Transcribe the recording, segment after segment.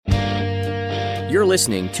You're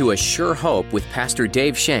listening to A Sure Hope with Pastor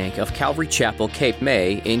Dave Shank of Calvary Chapel, Cape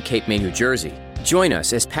May in Cape May, New Jersey. Join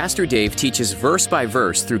us as Pastor Dave teaches verse by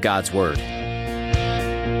verse through God's Word.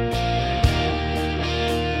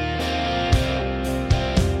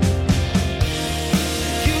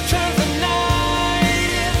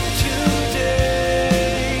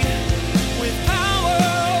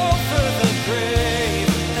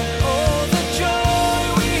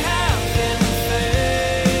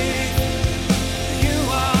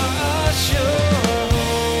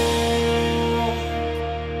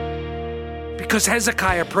 Because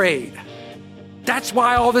Hezekiah prayed. That's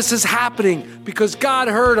why all this is happening, because God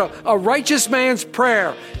heard a righteous man's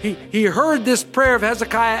prayer. He heard this prayer of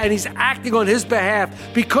Hezekiah, and he's acting on his behalf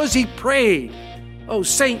because he prayed. Oh,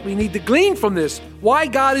 saint, we need to glean from this why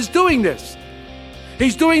God is doing this.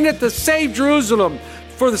 He's doing it to save Jerusalem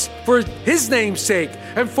for his name's sake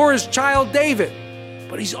and for his child David.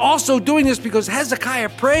 But he's also doing this because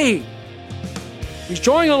Hezekiah prayed. He's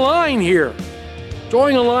drawing a line here,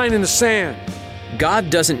 drawing a line in the sand. God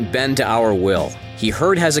doesn't bend to our will. He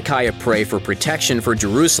heard Hezekiah pray for protection for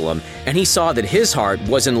Jerusalem, and he saw that his heart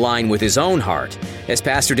was in line with his own heart. As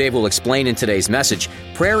Pastor Dave will explain in today's message,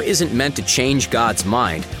 prayer isn't meant to change God's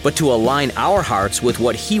mind, but to align our hearts with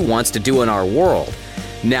what he wants to do in our world.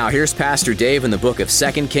 Now here's Pastor Dave in the book of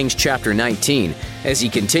 2 Kings chapter 19 as he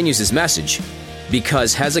continues his message,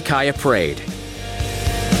 Because Hezekiah Prayed.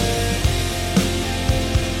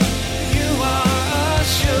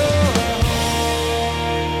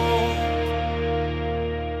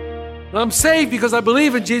 I'm saved because I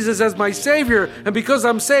believe in Jesus as my Savior. And because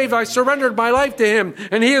I'm saved, I surrendered my life to Him.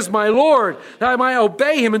 And He is my Lord. That I might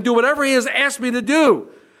obey Him and do whatever He has asked me to do.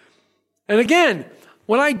 And again,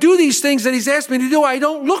 when I do these things that He's asked me to do, I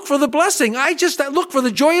don't look for the blessing. I just look for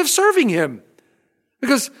the joy of serving Him.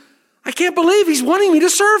 Because I can't believe He's wanting me to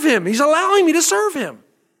serve Him. He's allowing me to serve Him.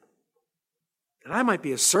 That I might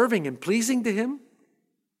be a serving and pleasing to Him.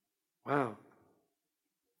 Wow.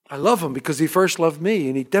 I love Him because He first loved me,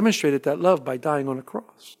 and He demonstrated that love by dying on a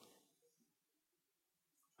cross.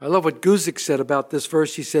 I love what Guzik said about this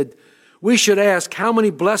verse. He said, we should ask how many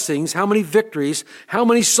blessings, how many victories, how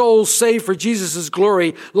many souls saved for Jesus'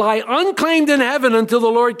 glory lie unclaimed in heaven until the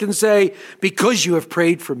Lord can say, because you have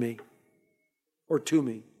prayed for me or to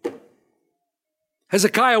me.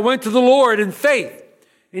 Hezekiah went to the Lord in faith,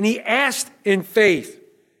 and he asked in faith,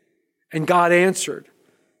 and God answered.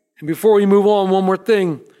 And before we move on, one more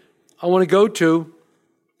thing I want to go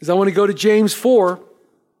to James 4,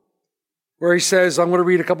 where he says, I'm going to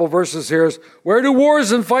read a couple verses here. Where do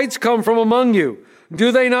wars and fights come from among you?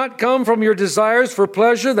 Do they not come from your desires for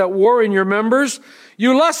pleasure that war in your members?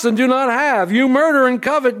 You lust and do not have. You murder and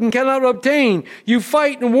covet and cannot obtain. You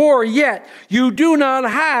fight and war, yet you do not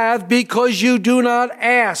have because you do not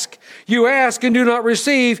ask. You ask and do not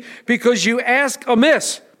receive because you ask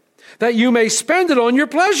amiss, that you may spend it on your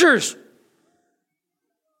pleasures.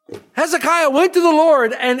 Hezekiah went to the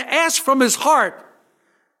Lord and asked from his heart.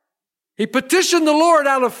 He petitioned the Lord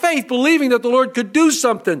out of faith, believing that the Lord could do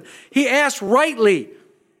something. He asked rightly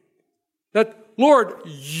that, Lord,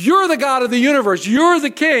 you're the God of the universe. You're the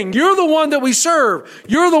King. You're the one that we serve.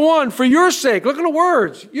 You're the one for your sake. Look at the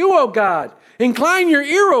words. You, O God, incline your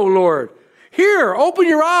ear, O Lord. Hear, open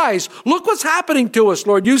your eyes. Look what's happening to us,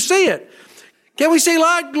 Lord. You see it. Can we say,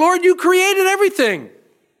 Lord, you created everything.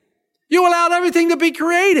 You allowed everything to be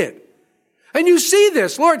created. And you see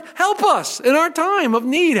this. Lord, help us in our time of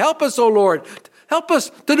need. Help us, O Lord. Help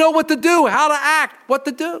us to know what to do, how to act, what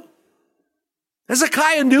to do.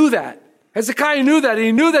 Hezekiah knew that. Hezekiah knew that.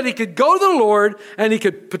 He knew that he could go to the Lord and he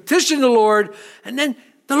could petition the Lord, and then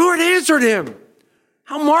the Lord answered him.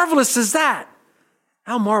 How marvelous is that?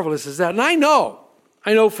 How marvelous is that? And I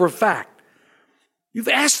know for a fact, you've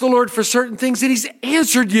asked the Lord for certain things and He's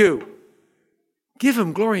answered you. Give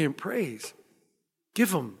Him glory and praise.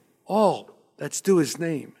 Give Him all that's due His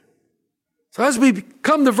name. So as we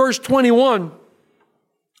come to verse 21,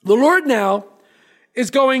 the Lord now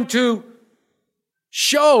is going to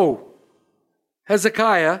show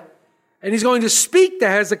Hezekiah, and He's going to speak to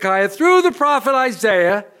Hezekiah through the prophet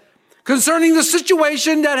Isaiah concerning the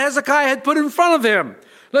situation that Hezekiah had put in front of him.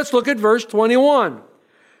 Let's look at verse 21.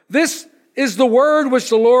 This is the word which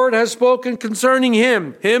the Lord has spoken concerning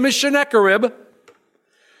him. Him is Sennacherib.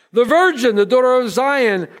 The virgin, the daughter of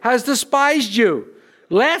Zion, has despised you,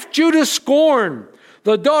 laughed you to scorn.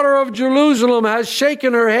 The daughter of Jerusalem has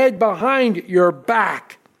shaken her head behind your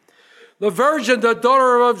back. The virgin, the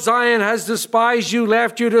daughter of Zion, has despised you,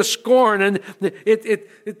 laughed you to scorn. And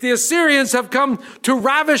the Assyrians have come to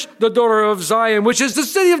ravish the daughter of Zion, which is the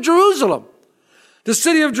city of Jerusalem. The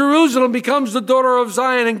city of Jerusalem becomes the daughter of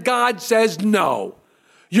Zion, and God says, no,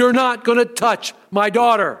 you're not going to touch my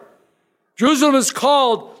daughter. Jerusalem is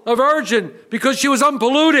called a virgin because she was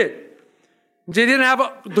unpolluted. She didn't have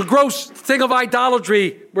the gross thing of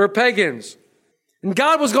idolatry. We're pagans. And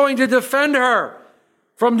God was going to defend her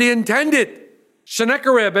from the intended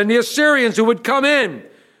Sennacherib and the Assyrians who would come in.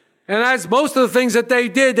 And as most of the things that they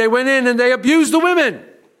did, they went in and they abused the women.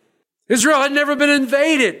 Israel had never been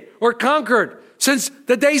invaded or conquered since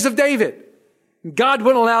the days of David. God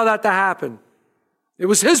wouldn't allow that to happen. It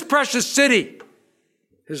was his precious city,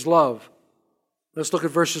 his love. Let's look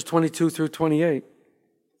at verses 22 through 28.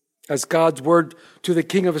 As God's word to the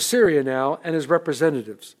king of Assyria now and his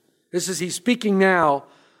representatives. This is he's speaking now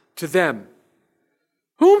to them.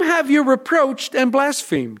 Whom have you reproached and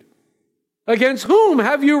blasphemed? Against whom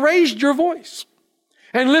have you raised your voice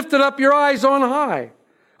and lifted up your eyes on high?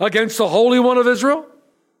 Against the Holy One of Israel?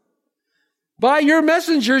 By your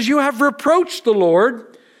messengers you have reproached the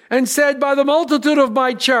Lord and said, by the multitude of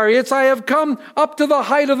my chariots I have come up to the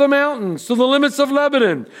height of the mountains, to the limits of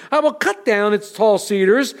Lebanon. I will cut down its tall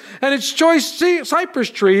cedars and its choice cypress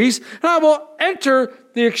trees, and I will enter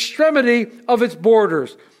the extremity of its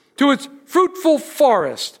borders, to its fruitful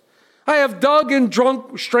forest. I have dug and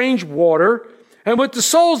drunk strange water, and with the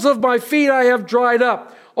soles of my feet I have dried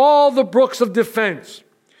up all the brooks of defense.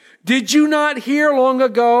 Did you not hear long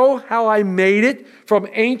ago how I made it from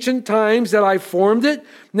ancient times, that I formed it?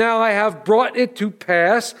 Now I have brought it to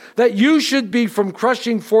pass that you should be from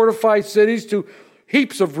crushing fortified cities to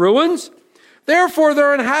heaps of ruins. Therefore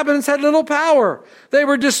their inhabitants had little power. They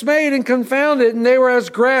were dismayed and confounded, and they were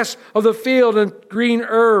as grass of the field and green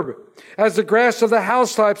herb, as the grass of the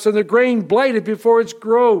housetops and the grain blighted before its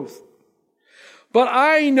growth. But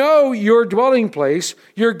I know your dwelling place,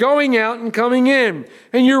 your going out and coming in,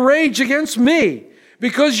 and your rage against me.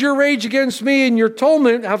 Because your rage against me and your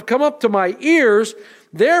torment have come up to my ears,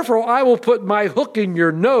 therefore I will put my hook in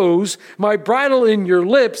your nose, my bridle in your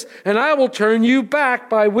lips, and I will turn you back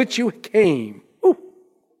by which you came. Ooh.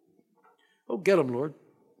 Oh, get them, Lord.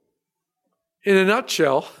 In a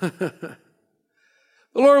nutshell, the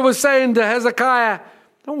Lord was saying to Hezekiah,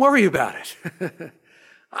 don't worry about it.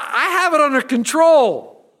 I have it under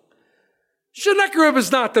control. Sennacherib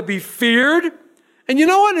is not to be feared. And you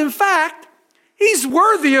know what? In fact, he's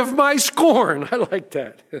worthy of my scorn. I like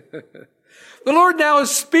that. The Lord now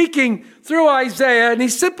is speaking through Isaiah, and he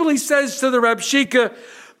simply says to the Rabshakeh,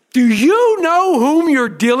 do you know whom you're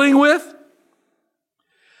dealing with?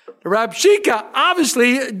 The Rabshakeh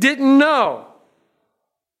obviously didn't know.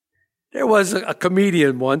 There was a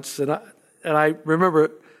comedian once, and I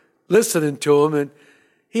remember listening to him, and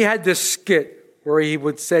he had this skit where he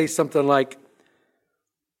would say something like,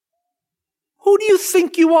 who do you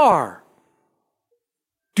think you are?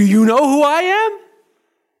 Do you know who I am?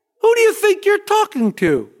 Who do you think you're talking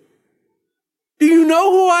to? Do you know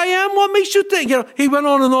who I am? What makes you think? He went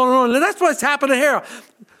on and on and on. And that's what's happening here.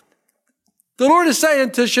 The Lord is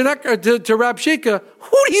saying to Rabshakeh,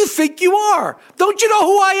 who do you think you are? Don't you know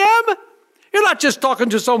who I am? You're not just talking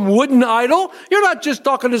to some wooden idol. You're not just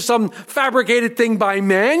talking to some fabricated thing by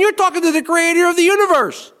man. You're talking to the creator of the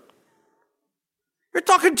universe. You're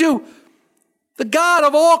talking to the God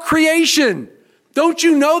of all creation. Don't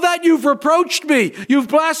you know that? You've reproached me. You've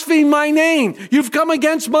blasphemed my name. You've come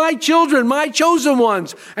against my children, my chosen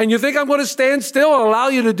ones. And you think I'm going to stand still and allow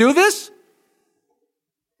you to do this?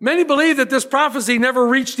 Many believe that this prophecy never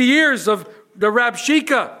reached the ears of the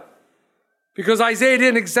Rabshakeh, because Isaiah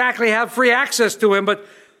didn't exactly have free access to him. But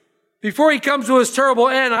before he comes to his terrible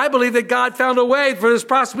end, I believe that God found a way for this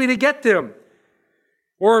prophecy to get to him.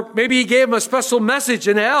 Or maybe he gave him a special message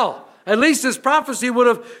in hell. At least this prophecy would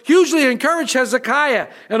have hugely encouraged Hezekiah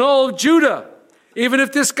and all of Judah, even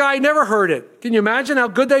if this guy never heard it. Can you imagine how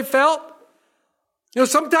good they felt?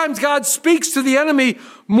 Sometimes God speaks to the enemy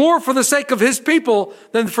more for the sake of his people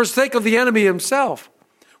than for the sake of the enemy himself.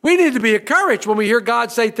 We need to be encouraged when we hear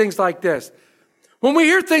God say things like this. When we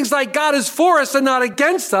hear things like God is for us and not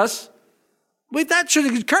against us, that should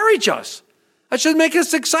encourage us. That should make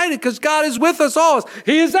us excited because God is with us always.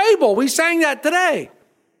 He is able. We sang that today.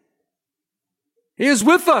 He is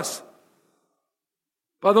with us.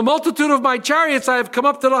 By the multitude of my chariots, I have come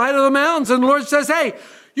up to the height of the mountains. And the Lord says, hey,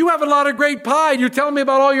 you have a lot of great pride. You tell me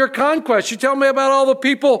about all your conquests. You tell me about all the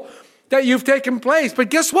people that you've taken place.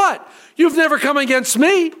 But guess what? You've never come against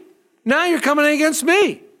me. Now you're coming against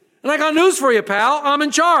me. And I got news for you, pal. I'm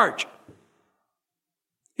in charge.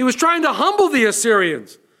 He was trying to humble the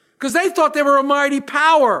Assyrians because they thought they were a mighty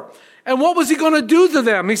power. And what was he going to do to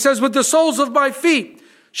them? He says, with the soles of my feet.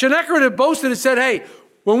 Sennacherib had boasted and said, hey,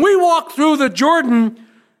 when we walk through the Jordan,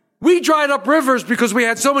 We dried up rivers because we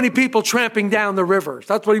had so many people tramping down the rivers.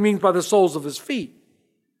 That's what he means by the soles of his feet.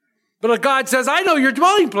 But God says, I know your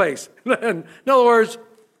dwelling place. In other words,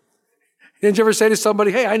 didn't you ever say to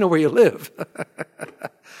somebody, hey, I know where you live.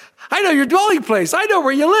 I know your dwelling place. I know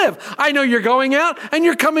where you live. I know you're going out and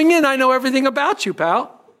you're coming in. I know everything about you,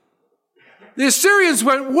 pal. The Assyrians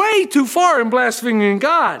went way too far in blaspheming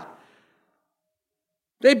God.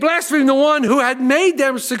 They blasphemed the one who had made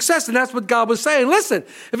them success, and that's what God was saying. Listen,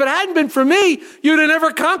 if it hadn't been for me, you'd have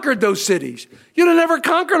never conquered those cities. You'd have never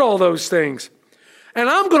conquered all those things. And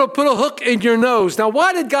I'm going to put a hook in your nose. Now,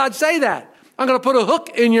 why did God say that? I'm going to put a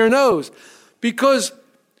hook in your nose. Because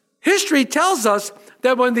history tells us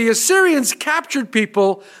that when the Assyrians captured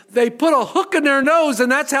people, they put a hook in their nose,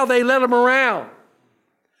 and that's how they led them around.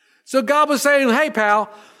 So God was saying, hey, pal,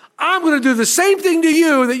 I'm going to do the same thing to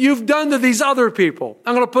you that you've done to these other people.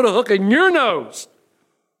 I'm going to put a hook in your nose,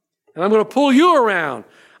 and I'm going to pull you around.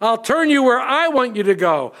 I'll turn you where I want you to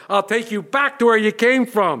go. I'll take you back to where you came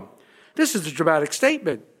from. This is a dramatic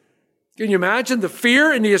statement. Can you imagine the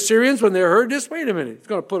fear in the Assyrians when they heard this? Wait a minute, he's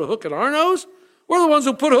going to put a hook in our nose? We're the ones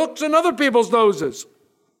who put hooks in other people's noses.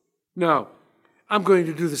 No, I'm going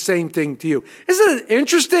to do the same thing to you. Isn't it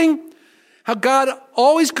interesting how God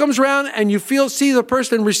always comes around and you see the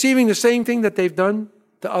person receiving the same thing that they've done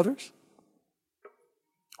to others?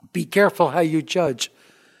 Be careful how you judge,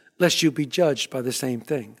 lest you be judged by the same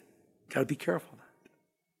thing. Got to be careful of that.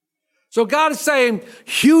 So God is saying,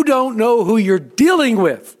 you don't know who you're dealing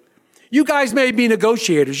with. You guys may be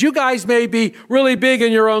negotiators. You guys may be really big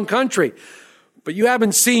in your own country, but you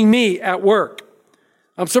haven't seen me at work.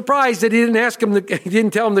 I'm surprised that he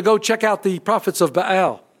didn't tell him to go check out the prophets of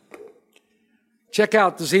Baal. Check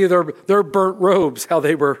out to see their burnt robes, how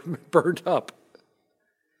they were burned up.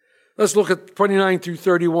 Let's look at 29 through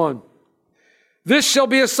 31. This shall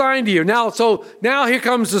be a sign to you. Now here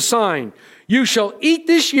comes the sign. You shall eat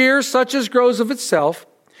this year such as grows of itself,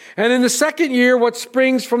 and in the second year what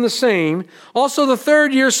springs from the same. Also the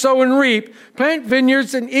third year sow and reap, plant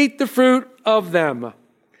vineyards and eat the fruit of them.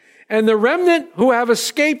 And the remnant who have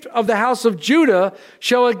escaped of the house of Judah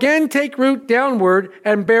shall again take root downward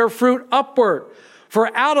and bear fruit upward.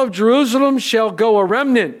 For out of Jerusalem shall go a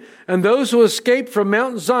remnant, and those who escape from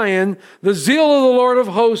Mount Zion, the zeal of the Lord of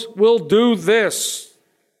hosts will do this.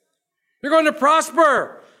 You're going to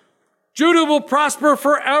prosper. Judah will prosper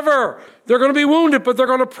forever. They're going to be wounded, but they're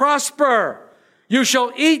going to prosper. You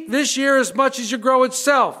shall eat this year as much as you grow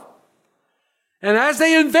itself. And as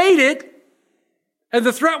they invaded, and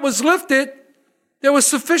the threat was lifted, there was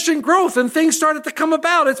sufficient growth and things started to come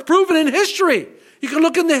about. It's proven in history. You can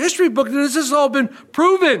look in the history book and this has all been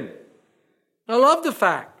proven. I love the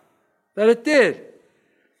fact that it did.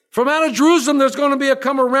 From out of Jerusalem, there's going to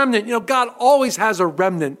come a remnant. You know, God always has a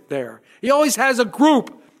remnant there. He always has a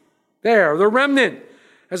group there, the remnant.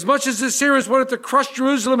 As much as the Assyrians wanted to crush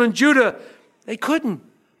Jerusalem and Judah, they couldn't.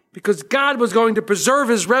 Because God was going to preserve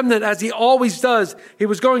his remnant as he always does. He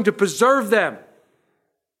was going to preserve them.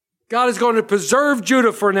 God is going to preserve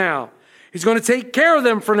Judah for now. He's going to take care of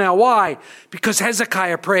them for now. Why? Because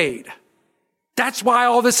Hezekiah prayed. That's why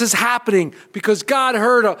all this is happening. Because God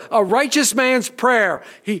heard a righteous man's prayer.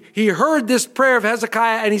 He heard this prayer of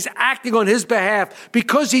Hezekiah and he's acting on his behalf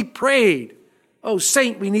because he prayed. Oh,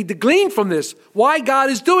 saint, we need to glean from this why God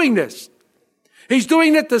is doing this. He's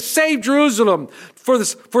doing it to save Jerusalem for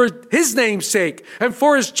his name's sake and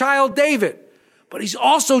for his child David. But he's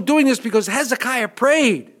also doing this because Hezekiah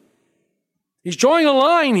prayed. He's drawing a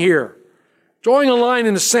line here, drawing a line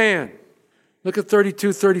in the sand. Look at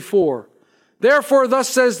 32, 34. Therefore, thus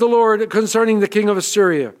says the Lord concerning the king of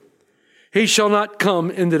Assyria, he shall not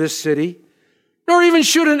come into this city, nor even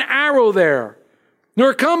shoot an arrow there,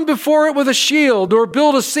 nor come before it with a shield, nor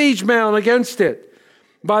build a siege mound against it.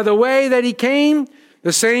 By the way that he came,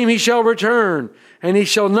 the same he shall return, and he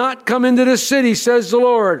shall not come into this city, says the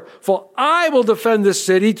Lord. For I will defend this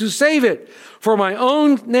city to save it, for my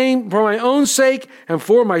own name, for my own sake, and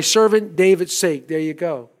for my servant David's sake. There you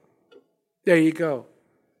go. There you go.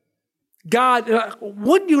 God,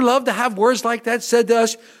 wouldn't you love to have words like that said to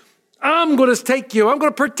us? I'm going to take you, I'm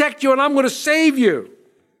going to protect you, and I'm going to save you.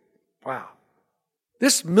 Wow.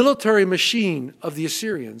 This military machine of the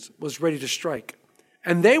Assyrians was ready to strike.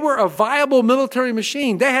 And they were a viable military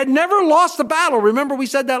machine. They had never lost a battle. Remember, we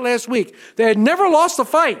said that last week. They had never lost a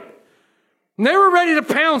fight. And they were ready to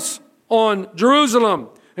pounce on Jerusalem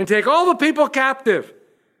and take all the people captive.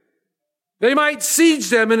 They might siege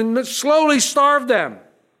them and slowly starve them.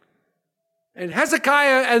 And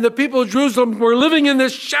Hezekiah and the people of Jerusalem were living in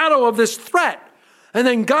this shadow of this threat. And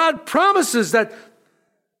then God promises that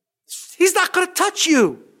he's not going to touch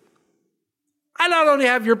you. I not only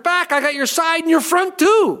have your back, I got your side and your front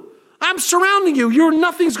too. I'm surrounding you.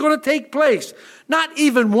 Nothing's going to take place. Not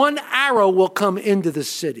even one arrow will come into the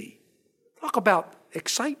city. Talk about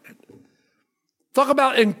excitement. Talk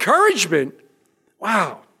about encouragement.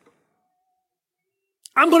 Wow.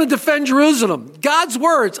 I'm going to defend Jerusalem. God's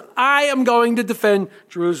words, I am going to defend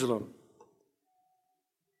Jerusalem.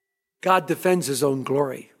 God defends his own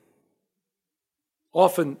glory.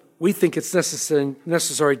 Often we think it's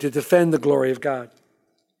necessary to defend the glory of God.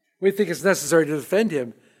 We think it's necessary to defend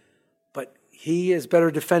him, but he is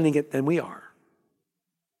better defending it than we are.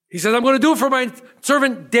 He says, I'm going to do it for my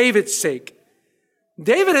servant David's sake.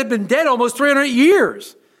 David had been dead almost 300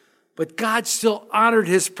 years, but God still honored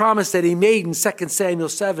his promise that he made in 2 Samuel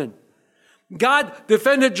 7. God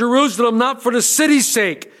defended Jerusalem not for the city's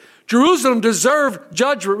sake. Jerusalem deserved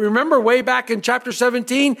judgment. Remember way back in chapter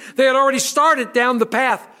 17, they had already started down the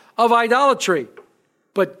path of idolatry.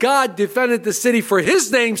 But God defended the city for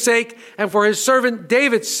his name's sake and for his servant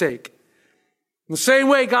David's sake. In the same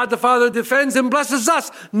way, God the Father defends and blesses us,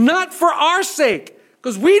 not for our sake,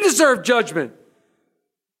 because we deserve judgment.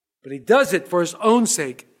 But he does it for his own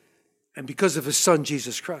sake and because of his son,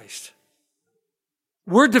 Jesus Christ.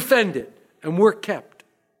 We're defended and we're kept.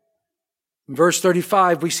 In verse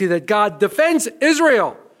 35, we see that God defends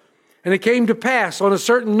Israel. And it came to pass on a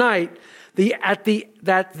certain night that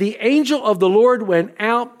the angel of the Lord went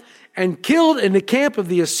out and killed in the camp of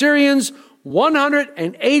the Assyrians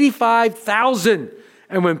 185,000.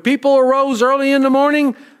 And when people arose early in the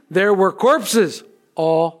morning, there were corpses,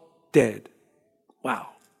 all dead. Wow.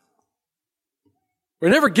 We're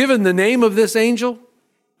never given the name of this angel,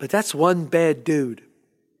 but that's one bad dude.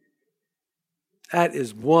 That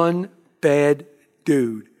is one bad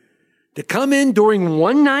dude. To come in during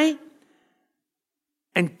one night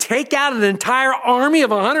and take out an entire army of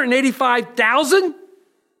 185,000?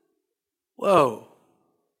 Whoa.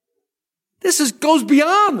 This goes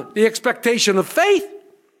beyond the expectation of faith.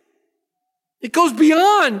 It goes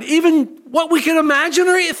beyond even what we can imagine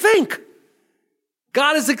or think.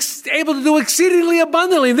 God is able to do exceedingly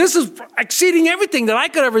abundantly. This is exceeding everything that I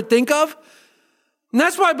could ever think of. And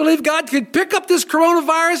that's why I believe God could pick up this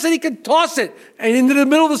coronavirus and he could toss it and into the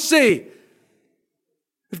middle of the sea.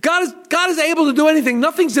 If God is able to do anything,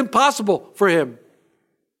 nothing's impossible for him.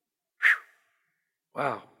 Whew.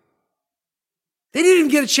 Wow. They didn't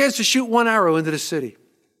even get a chance to shoot one arrow into the city,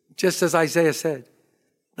 just as Isaiah said.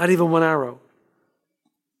 Not even one arrow.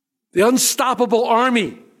 The unstoppable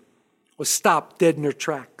army was stopped dead in their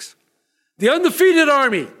tracks. The undefeated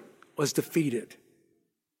army was defeated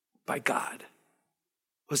by God.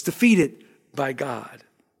 Was defeated by God.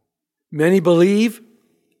 Many believe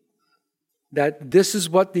that this is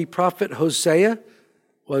what the prophet Hosea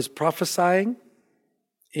was prophesying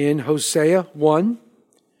in Hosea 1,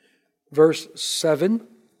 verse 7.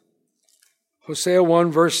 Hosea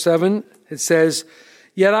 1, verse 7, it says,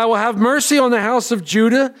 Yet I will have mercy on the house of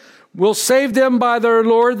Judah, will save them by their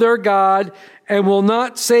Lord their God, and will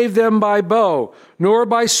not save them by bow, nor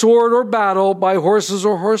by sword or battle, by horses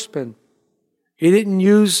or horsemen. He didn't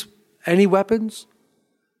use any weapons.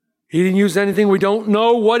 He didn't use anything. We don't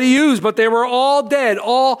know what he used, but they were all dead,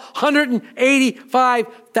 all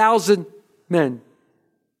 185,000 men.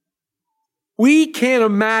 We can't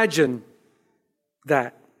imagine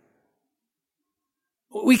that.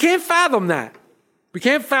 We can't fathom that. We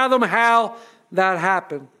can't fathom how that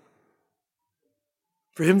happened.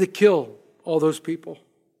 For him to kill all those people.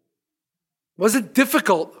 Was it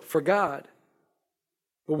difficult for God?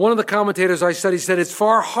 But one of the commentators I studied said it's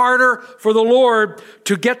far harder for the Lord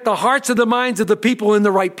to get the hearts and the minds of the people in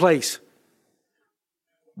the right place.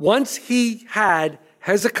 Once he had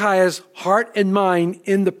Hezekiah's heart and mind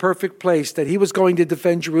in the perfect place that he was going to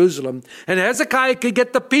defend Jerusalem, and Hezekiah could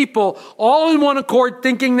get the people all in one accord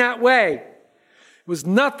thinking that way, it was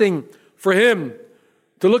nothing for him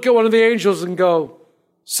to look at one of the angels and go,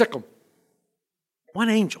 sick him. One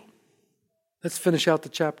angel. Let's finish out the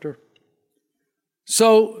chapter.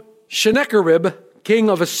 So Sennacherib, king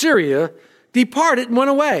of Assyria, departed and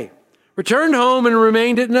went away, returned home and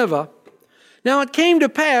remained at Nineveh. Now it came to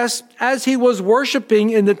pass, as he was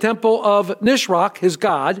worshiping in the temple of Nisroch, his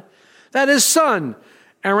god, that his son,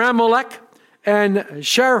 Arammelech and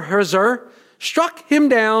Sharezer, struck him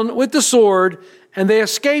down with the sword, and they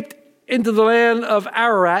escaped into the land of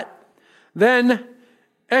Ararat. Then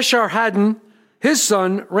Esarhaddon, his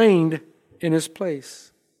son, reigned in his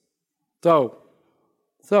place. So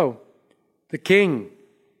the king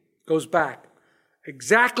goes back.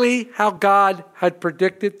 Exactly how God had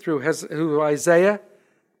predicted through Isaiah.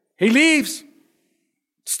 He leaves,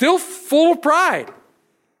 still full of pride.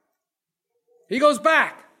 He goes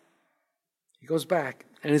back. He goes back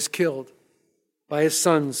and is killed by his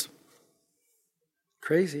sons.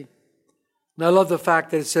 Crazy. And I love the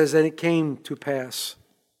fact that it says, and it came to pass.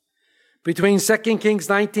 Between 2 Kings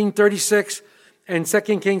 19:36 and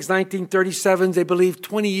 2 Kings 19:37, they believe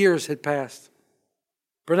 20 years had passed.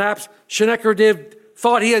 Perhaps Sennacherib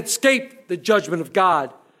thought he had escaped the judgment of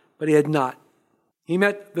God, but he had not. He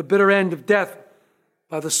met the bitter end of death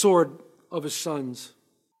by the sword of his sons.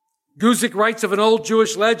 Guzik writes of an old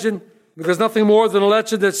Jewish legend, because nothing more than a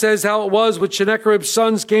legend that says how it was when Sennacherib's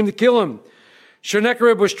sons came to kill him.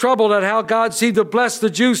 Sennacherib was troubled at how God seemed to bless the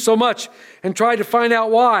Jews so much and tried to find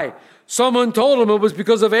out why. Someone told him it was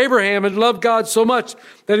because of Abraham and loved God so much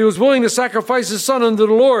that he was willing to sacrifice his son unto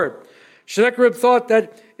the Lord. Sennacherib thought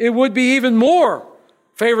that it would be even more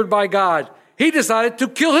favored by God. He decided to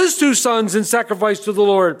kill his 2 sons in sacrifice to the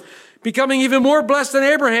Lord, becoming even more blessed than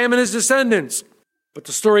Abraham and his descendants. But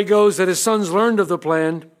the story goes that his sons learned of the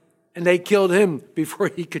plan, and they killed him before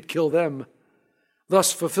he could kill them,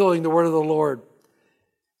 thus fulfilling the word of the Lord.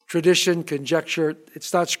 Tradition, conjecture,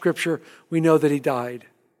 it's not scripture. We know that he died.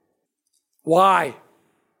 Why?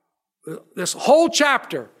 This whole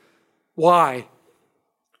chapter. Why?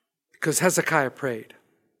 Because Hezekiah prayed.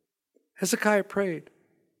 Hezekiah prayed.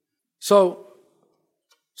 So,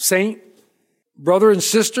 saint, brother and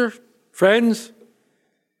sister, friends,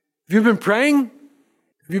 have you been praying?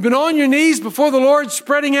 Have you been on your knees before the Lord,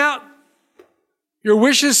 spreading out your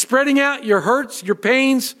wishes, spreading out your hurts, your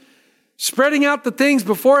pains, spreading out the things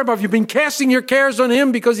before him? Have you been casting your cares on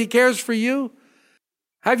him because he cares for you?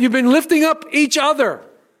 Have you been lifting up each other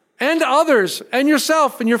and others and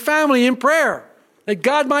yourself and your family in prayer that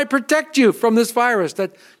God might protect you from this virus,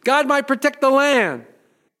 that God might protect the land?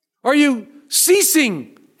 Are you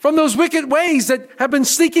ceasing from those wicked ways that have been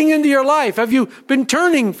sneaking into your life? Have you been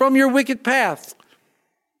turning from your wicked path?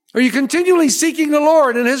 Are you continually seeking the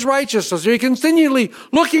Lord and his righteousness? Are you continually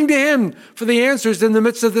looking to him for the answers in the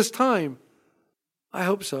midst of this time? I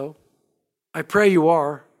hope so. I pray you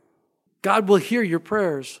are. God will hear your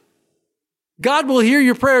prayers. God will hear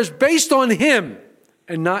your prayers based on him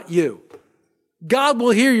and not you. God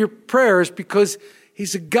will hear your prayers because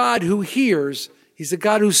he's a God who hears, he's a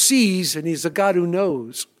God who sees, and he's a God who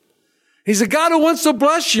knows. He's a God who wants to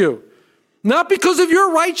bless you, not because of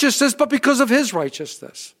your righteousness, but because of his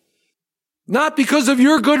righteousness. Not because of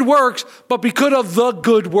your good works, but because of the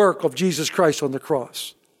good work of Jesus Christ on the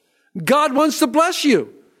cross. God wants to bless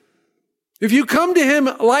you. If you come to him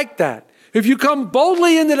like that, if you come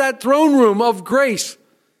boldly into that throne room of grace,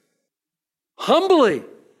 humbly,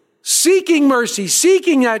 seeking mercy,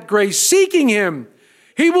 seeking that grace, seeking him,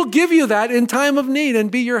 he will give you that in time of need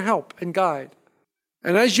and be your help and guide.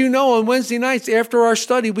 And as you know, on Wednesday nights after our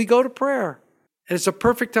study, we go to prayer. And it's a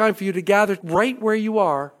perfect time for you to gather right where you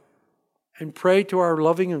are and pray to our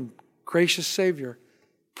loving and gracious Savior.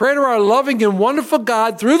 Pray to our loving and wonderful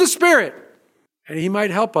God through the Spirit. And he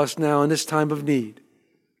might help us now in this time of need.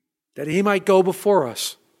 That he might go before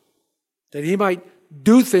us. That he might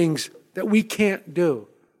do things that we can't do.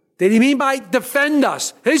 That he might defend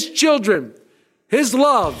us, his children, his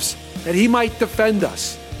loves. That he might defend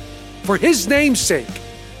us for his name's sake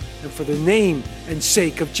and for the name and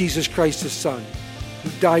sake of Jesus Christ, his Son, who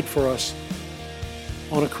died for us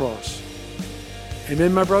on a cross.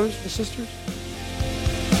 Amen, my brothers and sisters?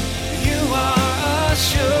 You are a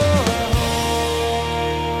sure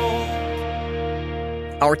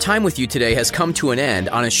hope. Our time with you today has come to an end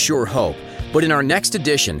on a sure hope. But in our next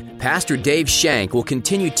edition, Pastor Dave Shank will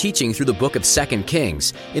continue teaching through the book of 2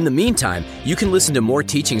 Kings. In the meantime, you can listen to more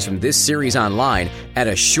teachings from this series online at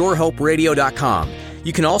ASureHopeRadio.com.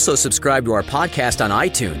 You can also subscribe to our podcast on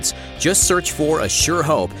iTunes. Just search for A Sure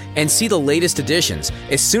Hope and see the latest editions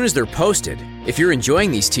as soon as they're posted. If you're enjoying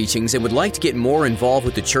these teachings and would like to get more involved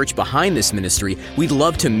with the church behind this ministry, we'd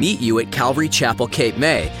love to meet you at Calvary Chapel, Cape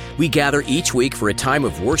May. We gather each week for a time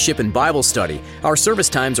of worship and Bible study. Our service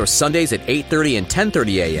times are Sundays at 8:30 and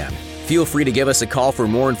 10:30 a.m. Feel free to give us a call for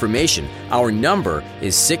more information. Our number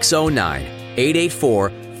is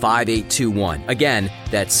 609-884-5821. Again,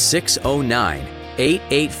 that's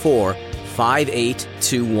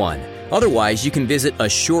 609-884-5821. Otherwise, you can visit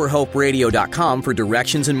ASureHopeRadio.com for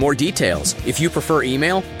directions and more details. If you prefer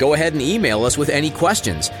email, go ahead and email us with any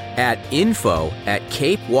questions at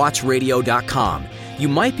info@CapeWatchRadio.com. You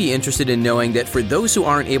might be interested in knowing that for those who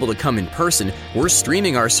aren't able to come in person, we're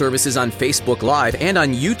streaming our services on Facebook Live and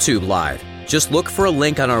on YouTube Live. Just look for a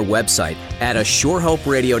link on our website at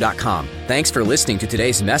ASureHopeRadio.com. Thanks for listening to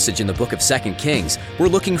today's message in the book of 2 Kings. We're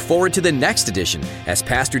looking forward to the next edition, as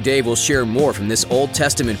Pastor Dave will share more from this Old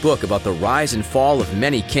Testament book about the rise and fall of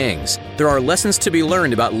many kings. There are lessons to be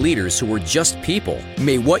learned about leaders who were just people.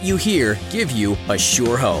 May what you hear give you a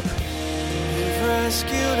sure hope. You've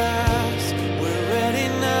rescued